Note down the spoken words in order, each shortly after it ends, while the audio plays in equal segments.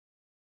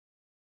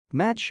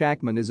Matt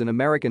Shakman is an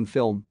American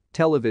film,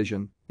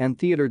 television, and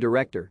theater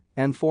director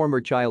and former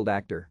child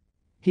actor.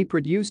 He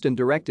produced and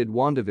directed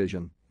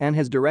WandaVision and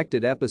has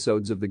directed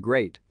episodes of The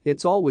Great,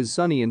 It's Always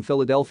Sunny in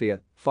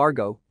Philadelphia,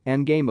 Fargo,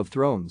 and Game of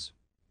Thrones.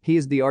 He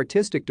is the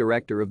artistic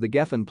director of the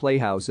Geffen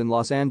Playhouse in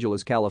Los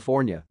Angeles,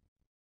 California.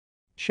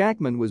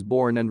 Shakman was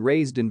born and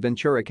raised in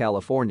Ventura,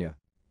 California.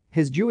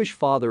 His Jewish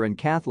father and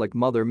Catholic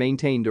mother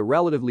maintained a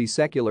relatively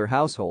secular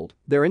household,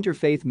 their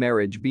interfaith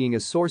marriage being a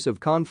source of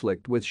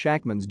conflict with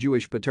Shakman's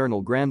Jewish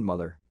paternal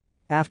grandmother.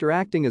 After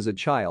acting as a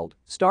child,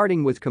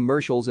 starting with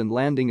commercials and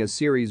landing a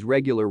series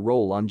regular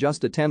role on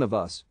Just a 10 of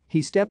Us,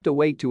 he stepped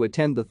away to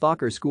attend the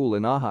Thacker School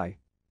in Ojai.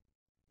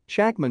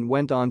 Shakman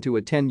went on to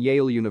attend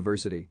Yale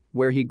University,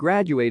 where he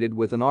graduated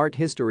with an art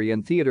history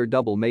and theater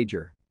double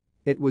major.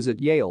 It was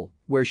at Yale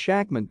where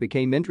Shakman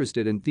became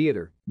interested in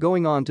theater,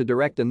 going on to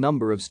direct a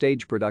number of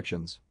stage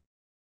productions.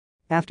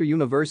 After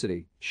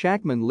university,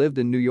 Shakman lived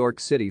in New York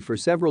City for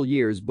several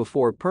years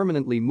before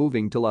permanently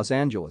moving to Los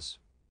Angeles.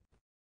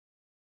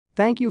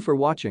 Thank you for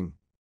watching.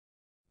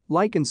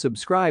 Like and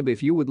subscribe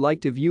if you would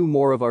like to view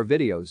more of our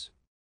videos.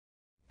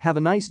 Have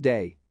a nice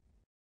day.